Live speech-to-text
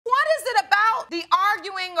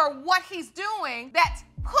longer what he's doing that's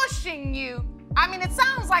pushing you. I mean, it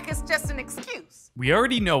sounds like it's just an excuse. We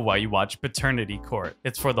already know why you watch Paternity Court.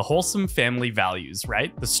 It's for the wholesome family values,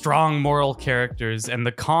 right? The strong moral characters and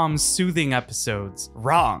the calm, soothing episodes.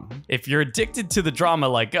 Wrong. If you're addicted to the drama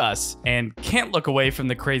like us and can't look away from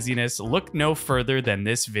the craziness, look no further than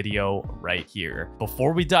this video right here.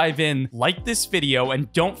 Before we dive in, like this video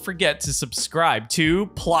and don't forget to subscribe to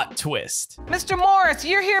Plot Twist. Mr. Morris,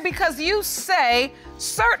 you're here because you say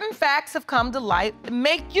certain facts have come to light that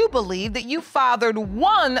make you believe that you fathered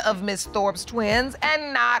one of Miss Thorpe's twins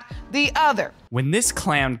and not the other. When this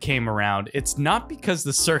clown came around, it's not because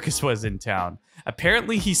the circus was in town.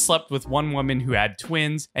 Apparently, he slept with one woman who had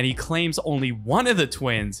twins, and he claims only one of the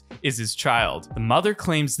twins is his child. The mother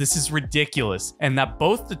claims this is ridiculous and that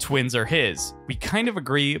both the twins are his. We kind of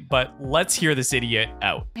agree, but let's hear this idiot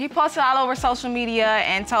out. He posted all over social media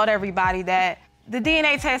and told everybody that the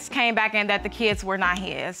DNA test came back and that the kids were not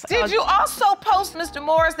his. Did you also post, Mr.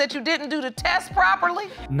 Morris, that you didn't do the test properly?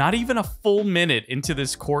 Not even a full minute into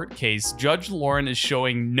this court case, Judge Lauren is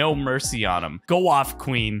showing no mercy on him. Go off,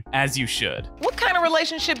 Queen, as you should. What kind of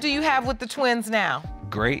relationship do you have with the twins now?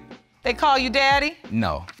 Great. They call you daddy?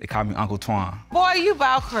 No, they call me Uncle Twan. Boy, you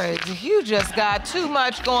about crazy. You just got too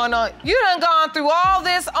much going on. You done gone through all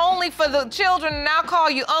this only for the children and now call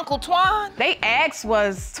you Uncle Twan? They asked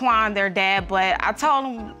was Twan their dad, but I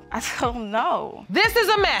told them no. This is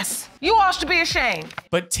a mess. You all should be ashamed.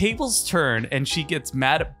 But tables turn and she gets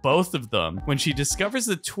mad at both of them when she discovers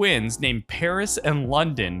the twins named Paris and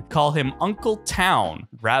London call him Uncle Town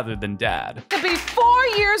rather than Dad. To be 4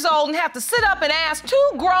 years old and have to sit up and ask two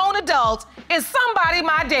grown adults, is somebody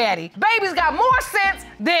my daddy? Baby's got more sense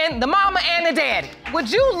than the mama and the daddy.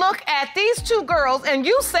 Would you look at these two girls and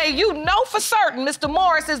you say you know for certain Mr.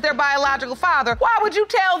 Morris is their biological father? Why would you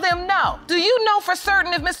tell them no? Do you know for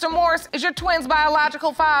certain if Mr. Morris is your twins'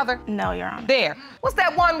 biological father? No, Your Honor. There. What's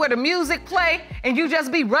that one where the music play and you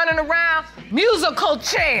just be running around? Musical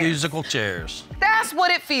chairs. Musical chairs. That's what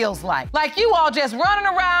it feels like. Like you all just running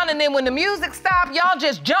around and then when the music stops, y'all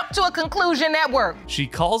just jump to a conclusion at work. She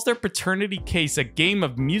calls their paternity case a game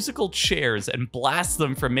of musical chairs and blasts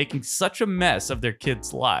them for making such a mess of their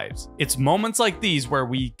kids' lives. It's moments like these where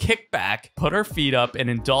we kick back, put our feet up, and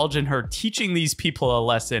indulge in her teaching these people a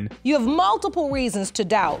lesson. You have multiple reasons to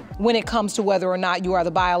doubt when it comes to whether or not you are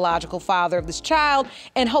the biological father of this child,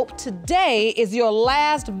 and hope today is your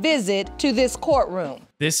last visit to this courtroom.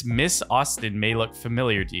 This Miss Austin may look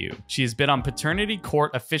familiar to you. She has been on Paternity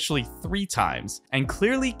Court officially 3 times and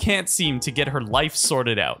clearly can't seem to get her life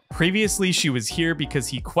sorted out. Previously, she was here because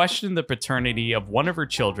he questioned the paternity of one of her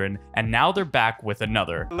children, and now they're back with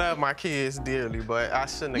another. I love my kids dearly, but I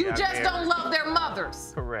shouldn't have You just don't love their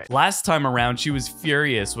mothers. Correct. Last time around, she was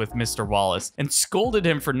furious with Mr. Wallace and scolded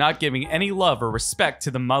him for not giving any love or respect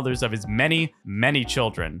to the mothers of his many, many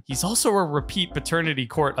children. He's also a repeat Paternity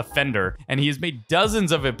Court offender, and he has made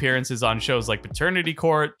dozens of appearances on shows like Paternity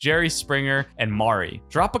Court, Jerry Springer, and Maury.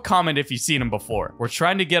 Drop a comment if you've seen him before. We're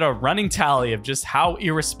trying to get a running tally of just how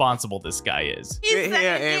irresponsible this guy is. Get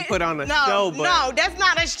here and put on a show, but no, that's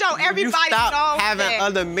not a show. Everybody you stop knows having that.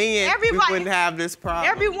 other men, we wouldn't have this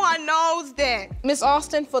problem. Everyone knows that. Miss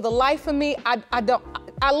Austin, for the life of me,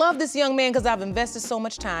 I love this young man because I've invested so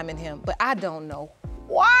much time in him, but I don't know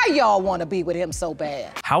why y'all want to be with him so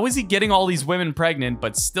bad. How is he getting all these women pregnant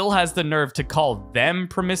but still has the nerve to call them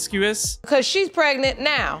promiscuous? Because she's pregnant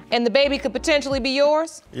now, and the baby could potentially be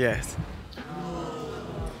yours? Yes.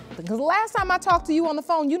 Because the last time I talked to you on the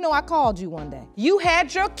phone, you know I called you one day. You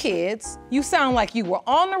had your kids. You sound like you were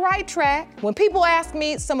on the right track. When people ask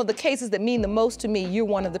me some of the cases that mean the most to me, you're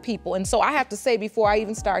one of the people. And so I have to say before I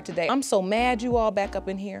even start today, I'm so mad you all back up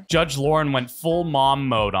in here. Judge Lauren went full mom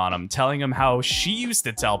mode on him, telling him how she used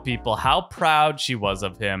to tell people how proud she was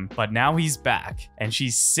of him, but now he's back and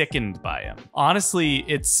she's sickened by him. Honestly,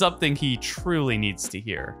 it's something he truly needs to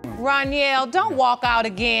hear. Roniel, don't walk out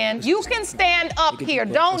again. You can stand up here.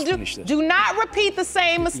 Do not repeat the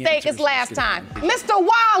same mistake as last time. Mr.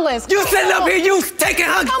 Wallace, You sitting up here, you taking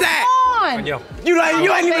her sack. come on. You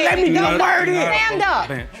ain't even let me get a word in. Stand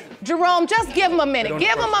up. Jerome, just give him a minute.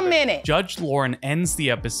 Give him a minute. Judge Lauren ends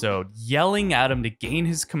the episode yelling at him to gain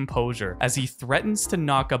his composure as he threatens to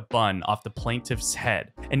knock a bun off the plaintiff's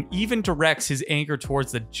head, and even directs his anger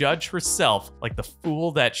towards the judge herself like the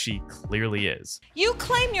fool that she clearly is. You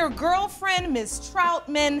claim your girlfriend, Ms.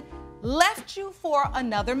 Troutman, left you for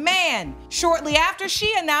another man shortly after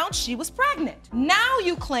she announced she was pregnant. Now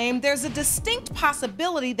you claim there's a distinct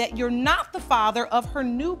possibility that you're not the father of her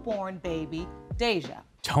newborn baby, Deja.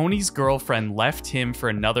 Tony's girlfriend left him for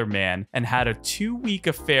another man and had a 2-week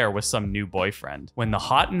affair with some new boyfriend. When the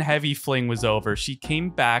hot and heavy fling was over, she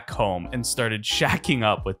came back home and started shacking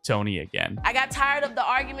up with Tony again. I got tired of the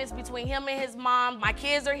arguments between him and his mom. My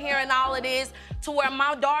kids are hearing all of this, to where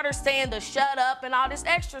my daughter's saying to shut up and all this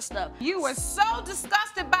extra stuff. You were so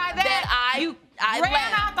disgusted by that, I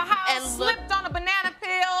ran out the house, and slipped on a banana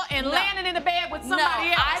peel, and landed in the bed with somebody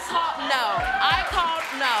else. I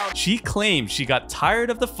called no. She claimed she got tired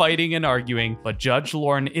of the fighting and arguing, but Judge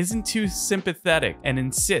Lauren isn't too sympathetic and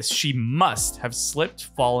insists she must have slipped,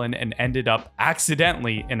 fallen, and ended up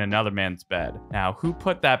accidentally in another man's bed. Now, who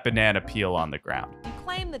put that banana peel on the ground? You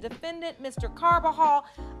claim the defendant, Mr. Carbajal,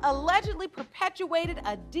 allegedly perpetuated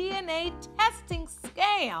a DNA testing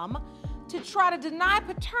scam to try to deny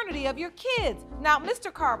paternity of your kids. Now,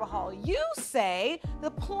 Mr. Carbajal, you say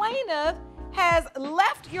the plaintiff has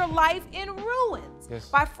left your life in ruins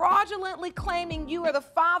by fraudulently claiming you are the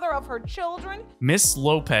father of her children. Miss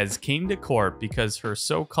Lopez came to court because her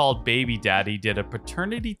so-called baby daddy did a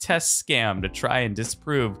paternity test scam to try and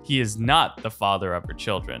disprove he is not the father of her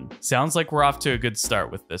children. Sounds like we're off to a good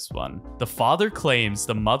start with this one. The father claims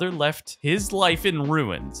the mother left his life in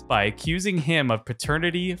ruins by accusing him of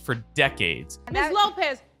paternity for decades. Ms.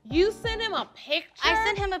 Lopez, you sent him a picture? I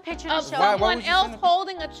sent him a picture to of show someone else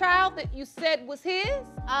holding a child that you said was his?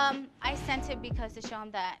 I sent it because to show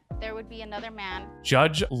him that there would be another man.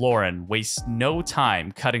 Judge Lauren wastes no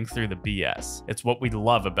time cutting through the BS. It's what we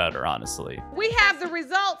love about her, honestly. We have the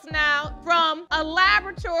results now from a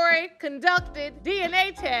laboratory conducted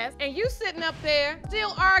DNA test, and you sitting up there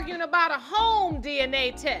still arguing about a home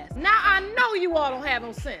DNA test. Now I know you all don't have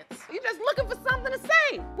no sense. You're just looking for something to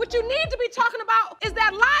say. What you need to be talking about is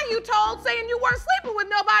that lie you told saying you weren't sleeping with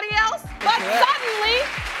nobody else. But suddenly,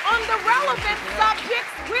 on the relevant subjects,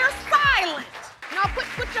 we're silent. Now put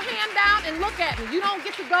your hand down and look at me. You don't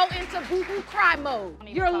get to go into boo-hoo cry mode.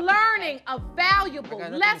 You're learning a valuable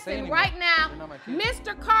lesson right now.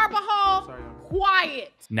 Mr. Carbajal,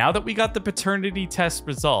 quiet. Now that we got the paternity test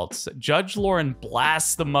results, Judge Lauren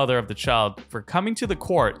blasts the mother of the child for coming to the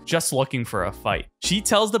court just looking for a fight. She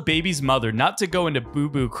tells the baby's mother not to go into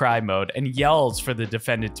boo-boo cry mode and yells for the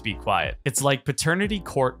defendant to be quiet. It's like paternity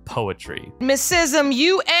court poetry. Miss Sism,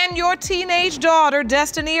 you and your teenage daughter,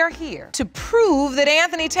 Destiny, are here to prove that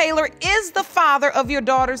Anthony Taylor is the father of your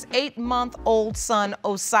daughter's 8-month-old son,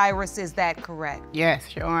 Osiris. Is that correct?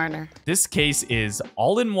 Yes, Your Honor. This case is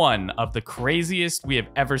all in one of the craziest we have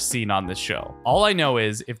ever seen on this show. All I know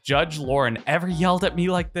is if Judge Lauren ever yelled at me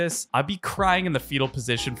like this, I'd be crying in the fetal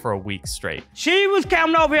position for a week straight. She was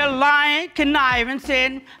coming over here lying, conniving,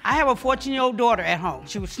 saying, I have a 14-year-old daughter at home.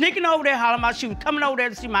 She was sneaking over there, hollering about she was coming over there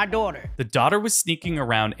to see my daughter. The daughter was sneaking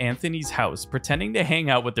around Anthony's house, pretending to hang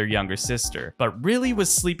out with their younger sister, but really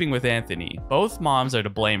was sleeping with Anthony. Both moms are to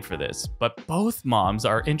blame for this, but both moms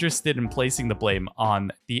are interested in placing the blame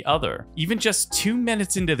on the other. Even just 2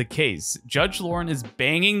 minutes into the case, Judge Lauren is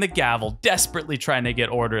banging the gavel, desperately trying to get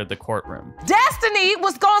order at the courtroom. Destiny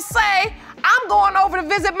was gonna say, I'm going over to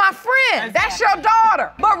visit my friend. That's your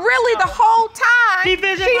daughter. But really the whole time, she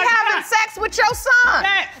having sex with your son.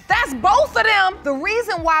 That's both of them. The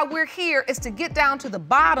reason why we're here is to get down to the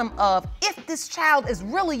bottom of if this child is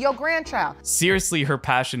really your grandchild. Seriously, her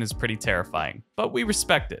passion is pretty terrifying, but we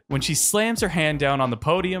respect it. When she slams her hand down on the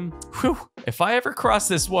podium, whew, if I ever cross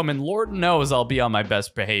this woman, Lord knows I'll be on my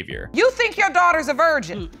best behavior. You think your daughter's a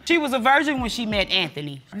virgin? She was a virgin when she met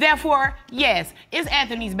Anthony. Therefore, yes, it's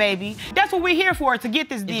Anthony's baby. That's what we're here for, to get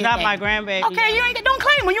this DNA. It's not my grandbaby. Okay, don't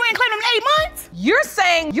claim her. You ain't claiming him 8 months. You're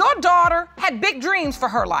saying your daughter had big dreams for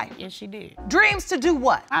her life. Yes, she did. Dreams to do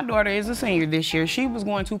what? My daughter is a senior this year. She was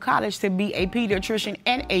going to college to be a pediatrician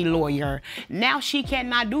and a lawyer. Now she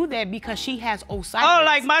cannot do that because she has Osiris. Oh,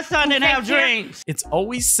 like my son didn't have dreams. It's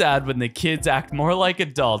always sad when the kids act more like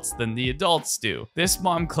adults than the adults do. This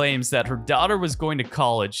mom claims that her daughter was going to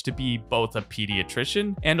college to be both a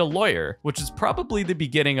pediatrician and a lawyer, which is probably the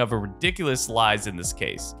beginning of a ridiculous lies in this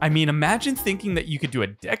case. I mean, imagine thinking that you could do a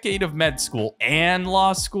decade of med school and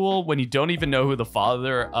law school when you don't even know who the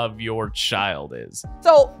father of your child is.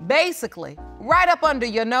 So basically, right up under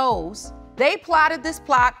your nose, they plotted this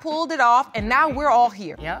plot, pulled it off, and now we're all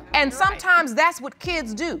here. Yep. And sometimes that's what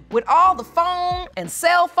kids do. With all the phone and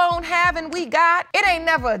cell phone having we got, it ain't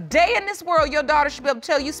never a day in this world your daughter should be able to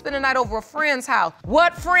tell you spend a night over a friend's house.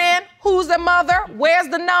 What friend? Who's the mother? Where's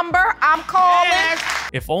the number? I'm calling. Yes.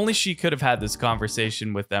 If only she could have had this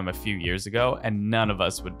conversation with them a few years ago, and none of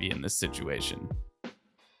us would be in this situation.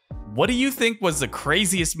 What do you think was the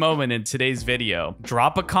craziest moment in today's video?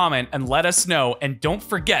 Drop a comment and let us know, and don't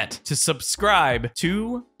forget to subscribe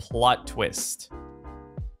to Plot Twist.